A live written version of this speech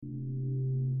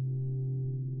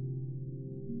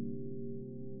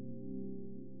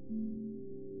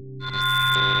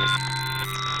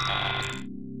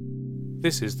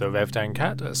This is the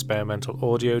RDCXAD Experimental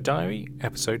Audio Diary,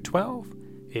 Episode 12.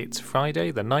 It's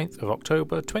Friday, the 9th of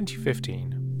October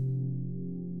 2015.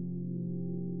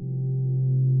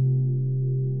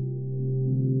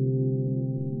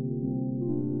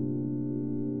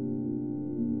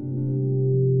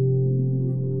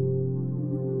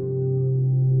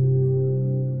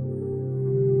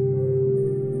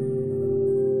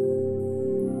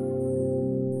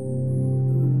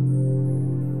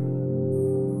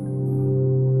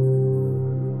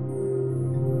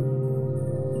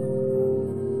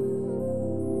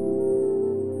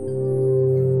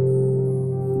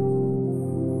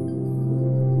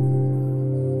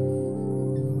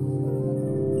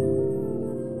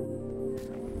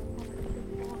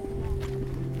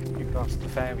 The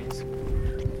fairies.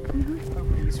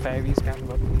 Hopefully these fairies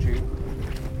gather up the dew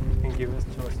and give us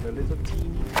to us a little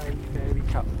teeny tiny fairy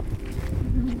cup.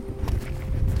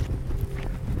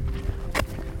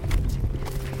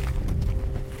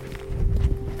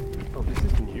 Oh, this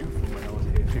is new from when I was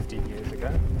here 15 years ago.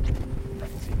 I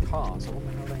can see cars. I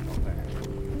wonder how they got there.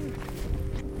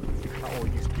 That all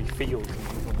used to be fields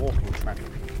and the walking track.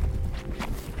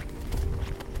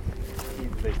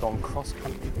 Either they've gone cross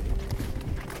country.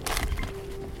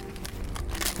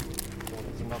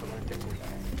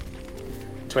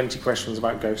 20 questions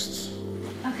about ghosts.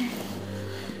 Okay.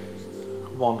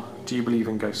 1. Do you believe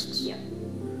in ghosts? Yep.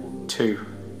 2.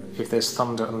 If there's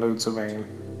thunder and loads of rain,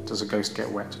 does a ghost get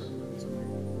wet?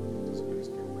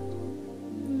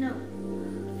 No.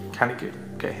 Can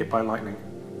it get hit by lightning?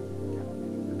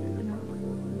 No.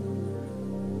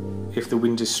 If the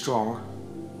wind is strong,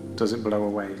 does it blow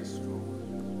away?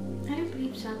 I don't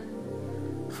believe so.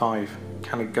 5.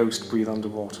 Can a ghost breathe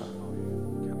underwater?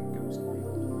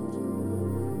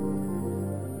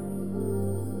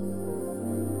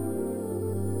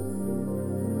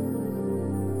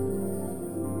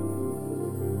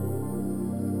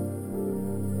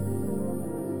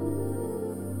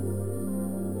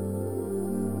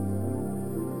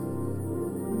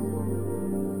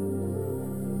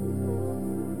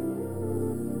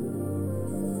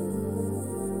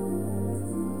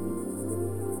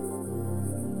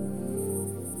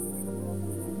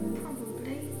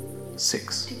 Probably.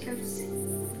 6. Because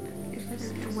if they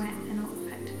don't get wet, they're not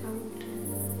affected by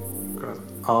water.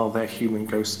 Are there human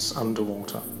ghosts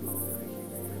underwater?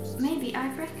 Maybe.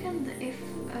 I reckon that if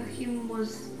a human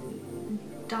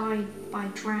died by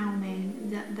drowning,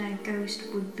 that their ghost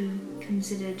would be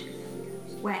considered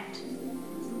wet.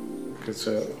 Because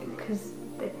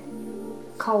they're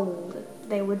cold.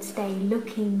 They would stay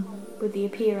looking with the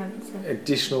appearance of...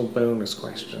 additional bonus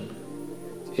question.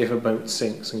 If a boat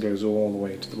sinks and goes all the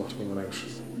way to the bottom of an ocean,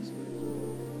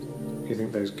 do you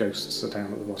think those ghosts are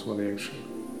down at the bottom of the ocean?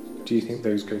 Do you think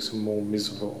those ghosts are more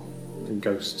miserable than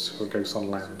ghosts who are ghosts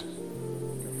on land?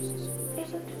 It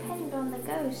would depend on the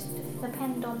ghost,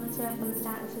 depend on the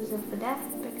circumstances of the death,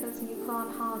 because you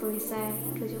can't hardly say,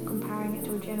 because you're comparing it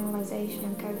to a generalisation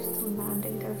of ghosts on land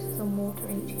and ghosts on water,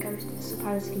 and each ghost is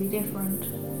supposedly different.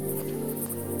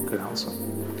 Good answer.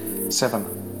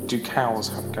 7. Do cows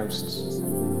have ghosts?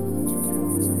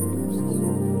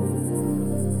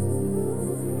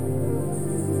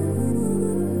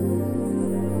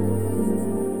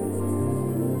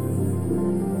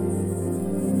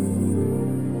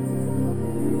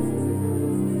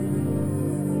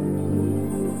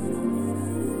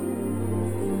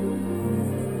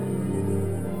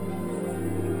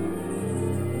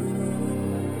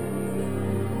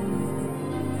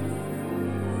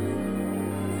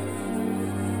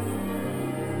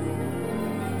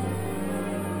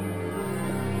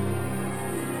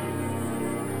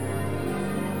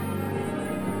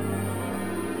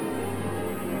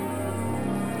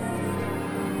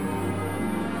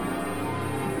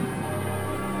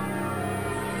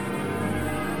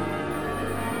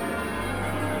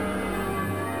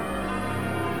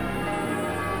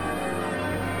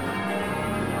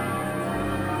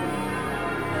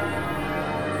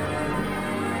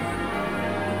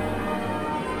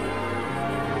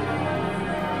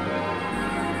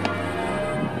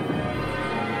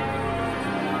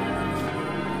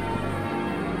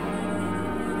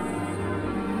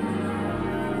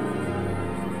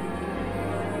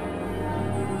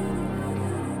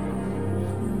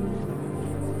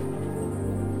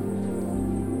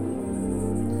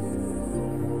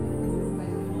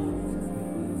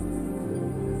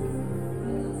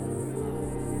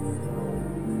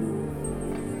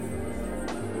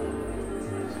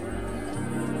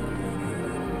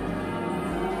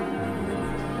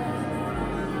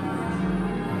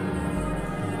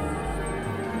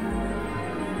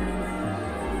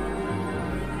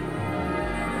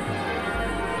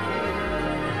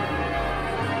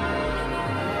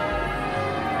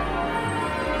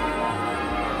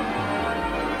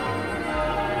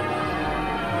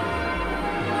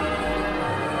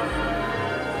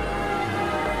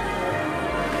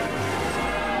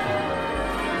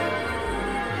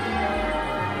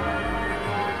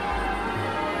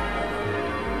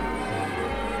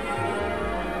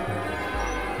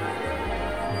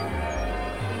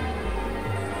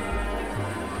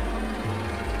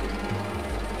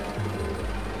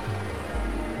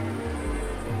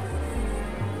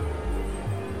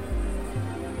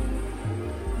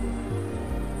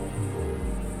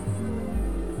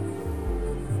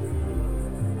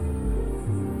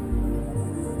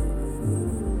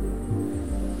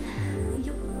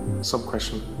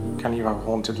 Sub-question, can you have a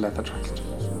haunted leather jacket?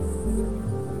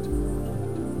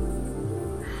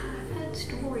 I've heard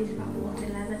stories about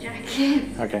haunted leather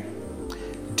jackets. Okay.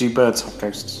 Do birds have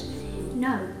ghosts?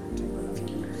 No.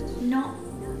 Not,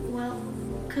 well,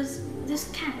 because this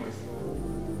cow,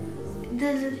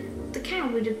 the cow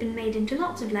would have been made into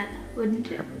lots of leather, wouldn't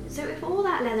it? Yep. So if all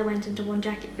that leather went into one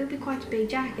jacket, it would be quite a big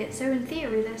jacket. So in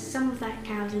theory, there's some of that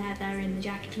cow's leather in the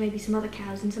jacket, maybe some other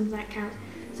cows and some of that cow.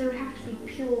 So it would have to be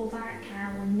pure that cow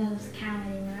and no cow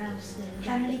anywhere else.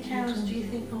 How many cows do you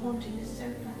think are haunting this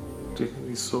sofa? Do you think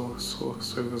these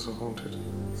sofas are haunted?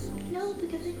 No,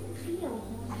 because they don't feel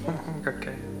haunted.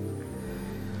 Okay.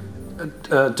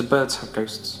 Do birds have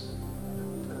ghosts?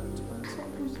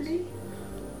 Probably.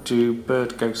 Do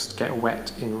bird ghosts get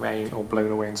wet in rain or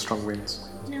blown away in strong winds?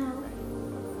 No.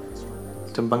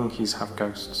 Do monkeys have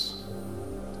ghosts?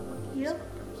 Yep.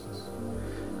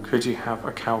 Could you have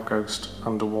a cow ghost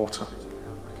underwater?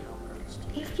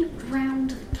 If you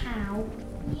drowned the cow,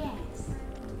 yes.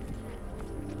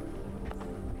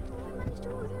 I managed to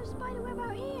order a spider web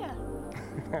out here.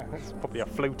 It's probably a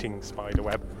floating spider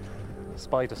web. The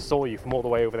spider saw you from all the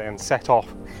way over there and set off,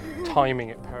 timing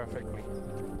it perfectly.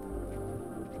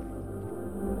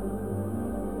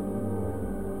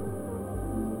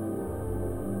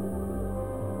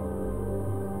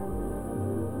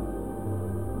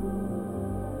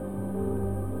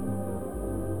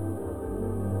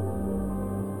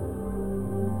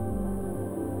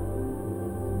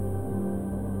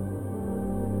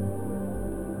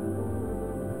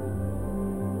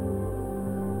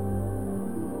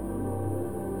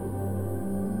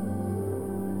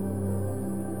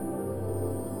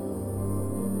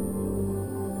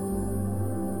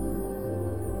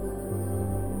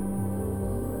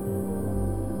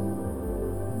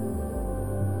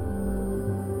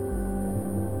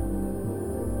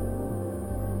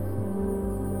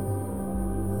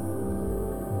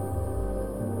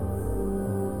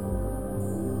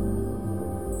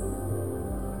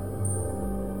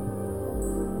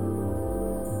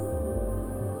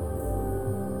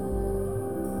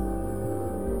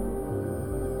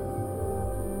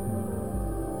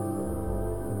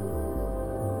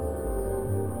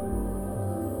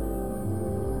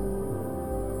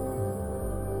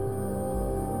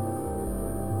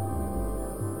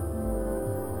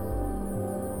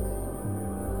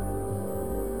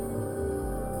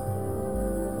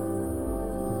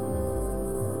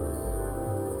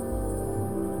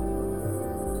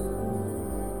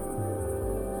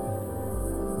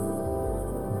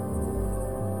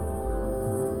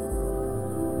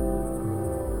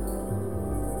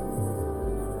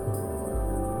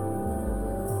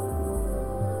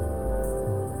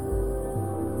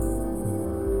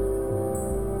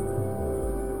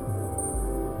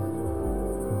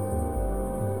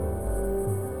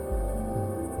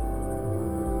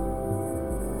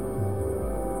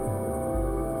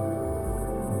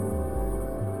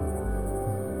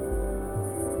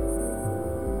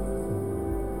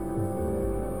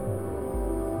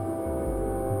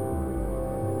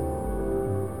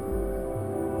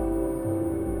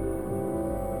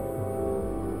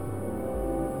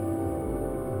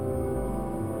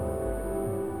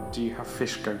 Do you have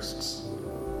fish ghosts?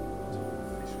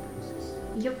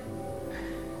 Yep.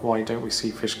 Why don't we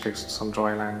see fish ghosts on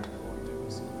dry land?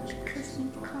 Because you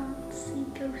can't see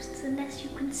ghosts unless you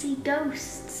can see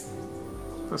ghosts.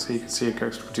 So you could see a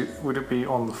ghost. Would it be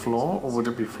on the floor or would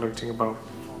it be floating above?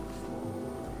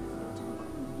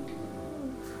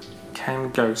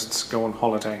 Can ghosts go on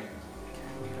holiday?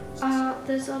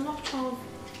 There's a lot of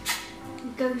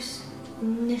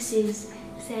ghostnesses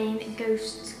saying that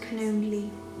ghosts can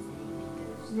only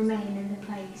remain in the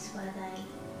place where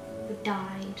they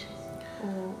died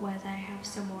or where they have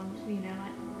someone,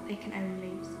 like they can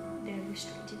only, they're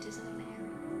restricted to certain areas.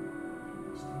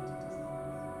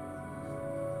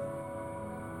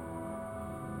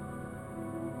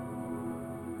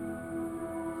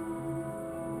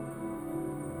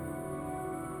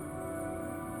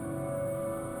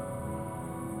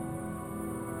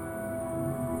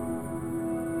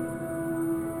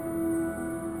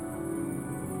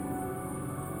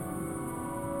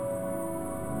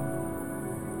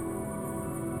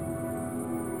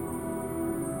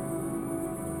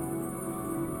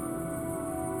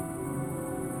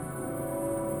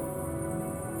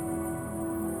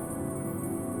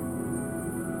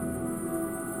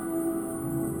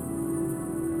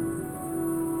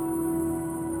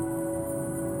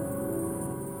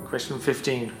 Question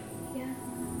 15. Yeah.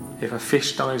 If a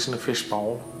fish dies in a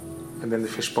fishbowl and then the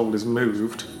fishbowl is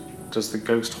moved, does the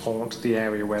ghost haunt the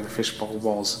area where the fishbowl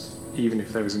was, even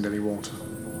if there isn't any water?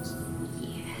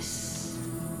 Yes.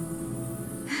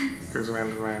 Goes around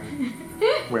and round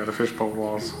where the fishbowl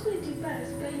was. Probably do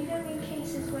both, but you know in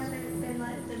cases where there's been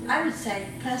like the I would say,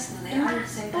 personally, I would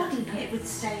say that it would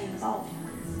stay in the bowl.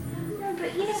 No,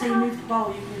 but you know So you move the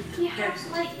bowl, you move the you have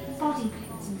ghost. like body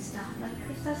pits and stuff. Like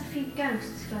if there's a few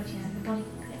ghosts floating in the body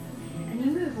pit, and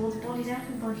you move all the bodies out of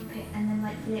the body pit and then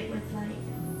like fill it with like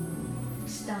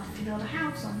stuff to build a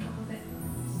house on top of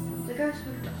it. The ghost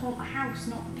would haunt a house,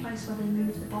 not the place where they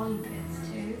move the body pits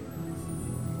to.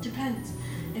 Depends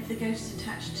if the ghost is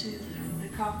attached to the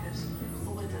carcass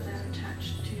or whether they're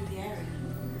attached to the area.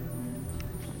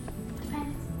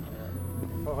 Depends.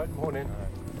 Alright, morning.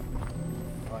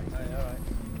 Right, alright.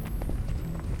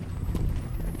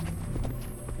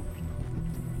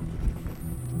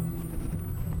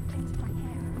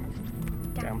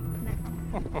 Damn.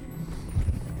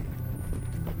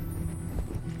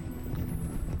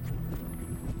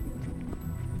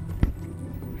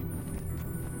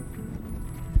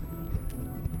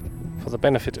 For the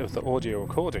benefit of the audio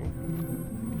recording,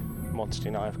 Modesty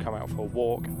and I have come out for a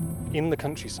walk in the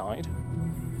countryside,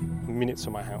 minutes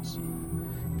from my house,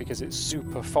 because it's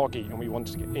super foggy and we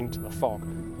wanted to get into the fog.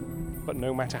 But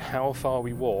no matter how far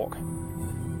we walk,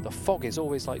 the fog is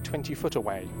always like 20 foot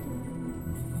away.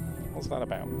 What's that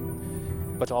about?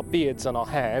 But our beards and our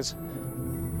hairs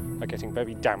are getting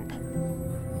very damp,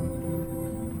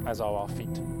 as are our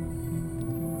feet.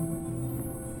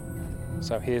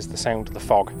 So here's the sound of the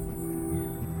fog.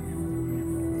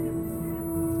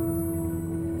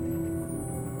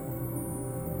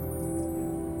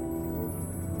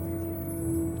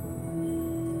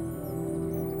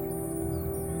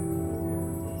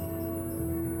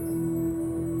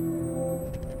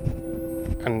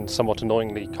 And somewhat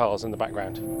annoyingly, cars in the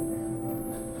background.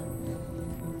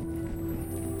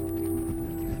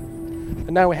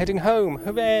 And now we're heading home,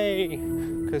 hooray!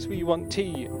 Because we want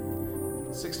tea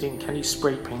 16. Can you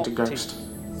spray paint a Hot ghost?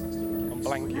 on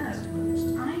blankets.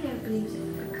 No, I don't believe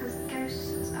it because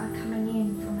ghosts are coming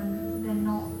in from they're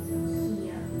not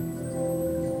here.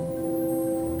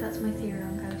 That's my theory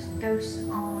on ghosts. Ghosts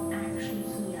aren't actually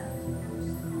here.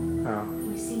 Oh.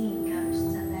 We're seeing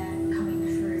ghosts and they're coming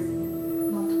through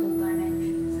multiple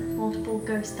dimensions. There's multiple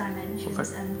ghost dimensions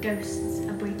Okay. and ghosts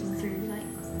are breaking through,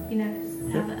 like, you know,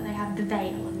 they have the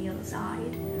veil on the other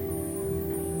side.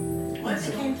 What if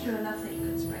it came through enough that you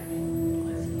could spray paint?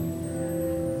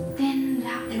 Then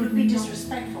that It would be not-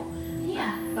 disrespectful.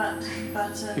 Yeah. But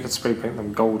You could spray paint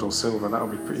them gold or silver, that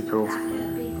would be pretty cool. That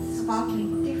would be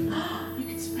sparkling. different. you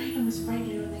could spray them with spray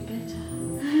glue and they glitter.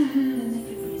 And then they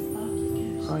could be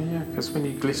sparkly ghosts. Oh yeah, because when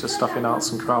you glitter stuff in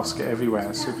arts and crafts get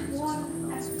everywhere. So That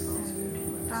one episode,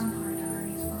 Vampire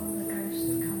Diaries, where all the ghosts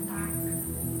come back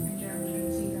and Jeremy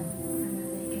can see them and then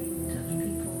they can touch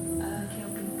people and kill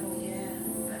people, Yeah.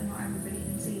 but not everybody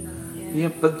can see them. yeah,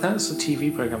 but that's a TV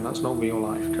program. That's not real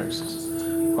life ghosts.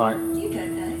 Right. You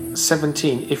don't know.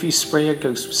 17. If you spray a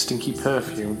ghost with stinky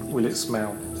perfume, will it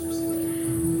smell?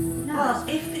 No, Well,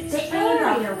 if it's the true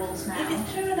enough, area will smell. if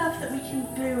it's true enough that we can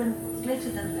glue and glitter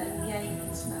them, then yeah, you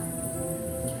can smell.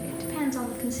 It depends on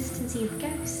the consistency of the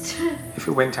ghost. If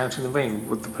it went out in the rain,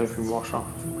 would the perfume wash off?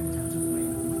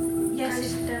 Yes,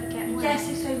 Ghosts if, don't get wet. yes,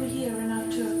 if they were here enough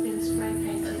to have been spray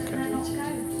painted But and they're not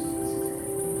glittered.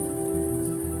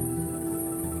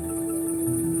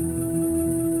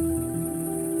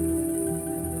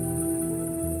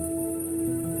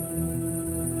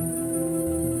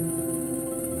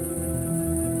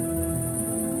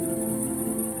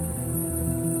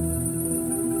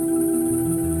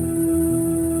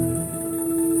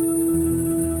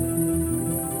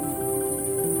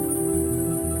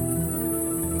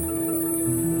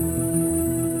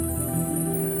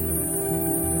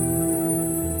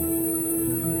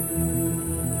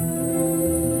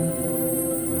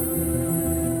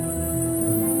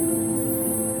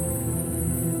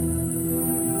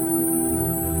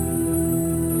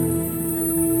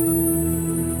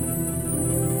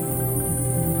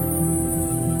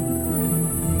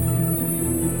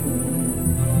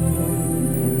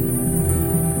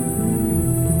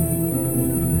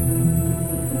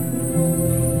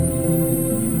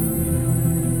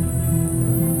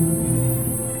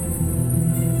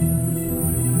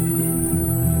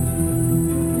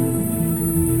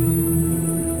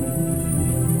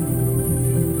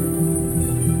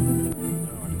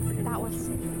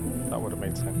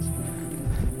 ghosts.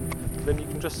 Then you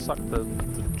can just suck the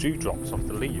dewdrops off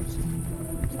the leaves.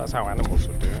 So that's how animals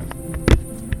would do it.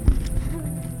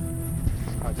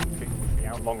 I didn't think it would be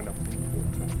out long enough to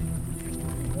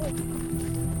water.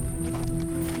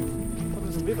 Oh,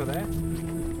 there's a river there.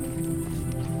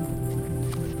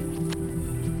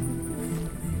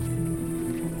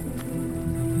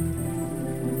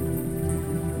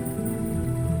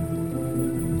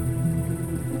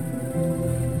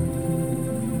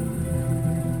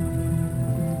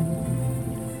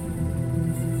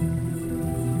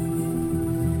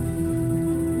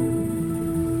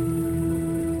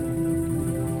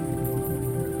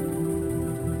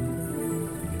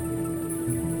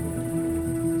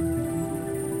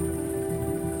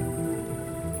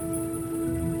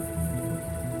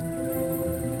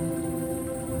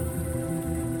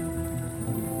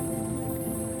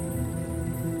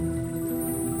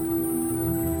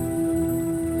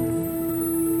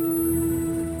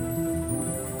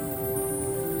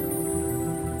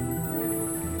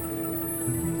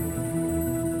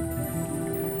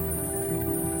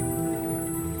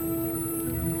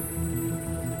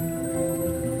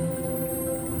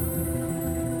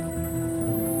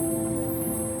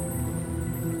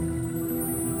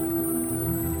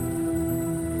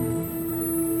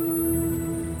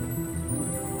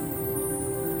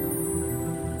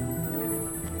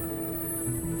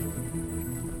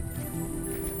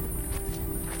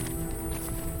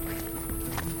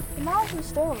 what the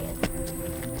story is?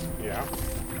 Yeah.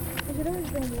 Because you're always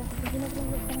going to be up because you never know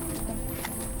what's going to happen.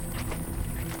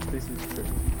 This is true.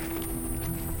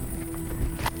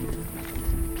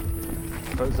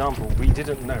 For example, we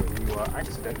didn't know we were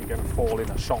accidentally going to fall in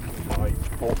a shop and buy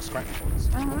pork scratchings.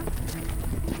 Uh-huh.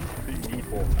 But you need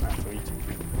pork and have to eat it.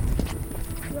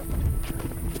 Yep.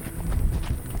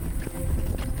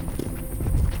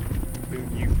 Who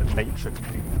knew that nature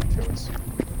could do that to us?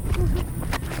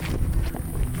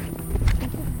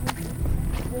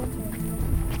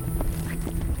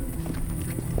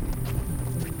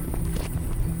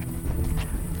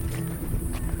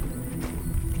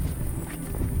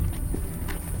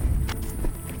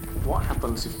 What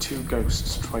happens if two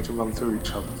ghosts try to run through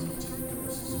each other?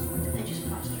 They just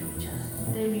pass through each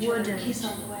other. They Each other wouldn't. kiss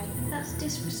on the way. That's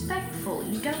disrespectful.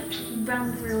 You don't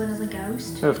run through another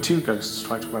ghost. No, if two ghosts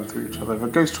try to run through each other, if a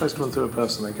ghost tries to run through a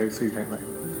person, they go through, don't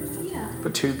they? Yeah.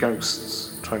 But two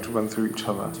ghosts try to run through each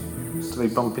other. Do they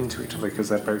bump into each other because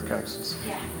they're both ghosts?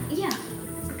 Yeah, Yeah.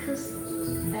 Because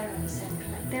they're on the same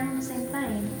plane. they're on the same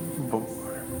plane. But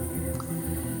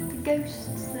The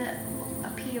ghosts that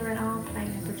appear in our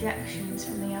plane are projections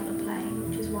from the other plane,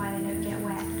 which is why they don't get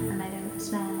wet and they don't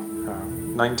smell.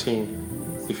 19.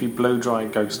 If you blow dry a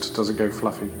ghost, does it go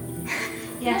fluffy?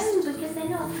 Yes. No, because they're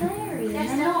not fairies. Yes,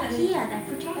 they're not definitely. here. They're They're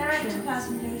projections.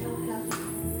 ectoplasm goes all fluffy.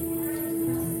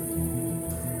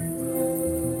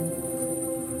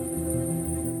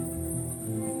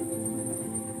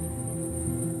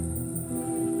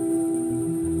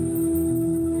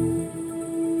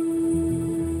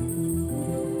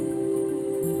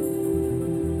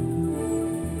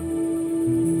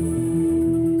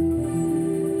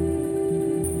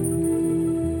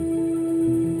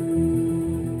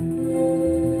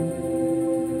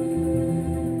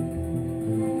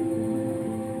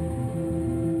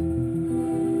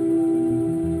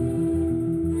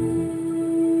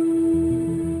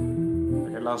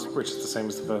 Okay, last, which is the same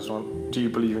as the first one. Do you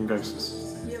believe in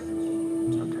ghosts? Yep.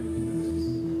 Okay.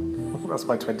 That's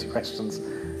my 20 questions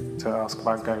to ask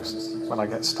about ghosts when I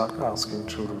get stuck asking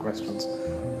children questions.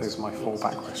 Those are my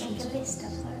fallback questions. Make a list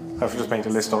of them. I've just made a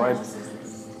list of it.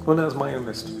 Well, no, it's my own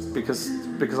list because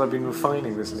I've been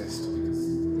refining this list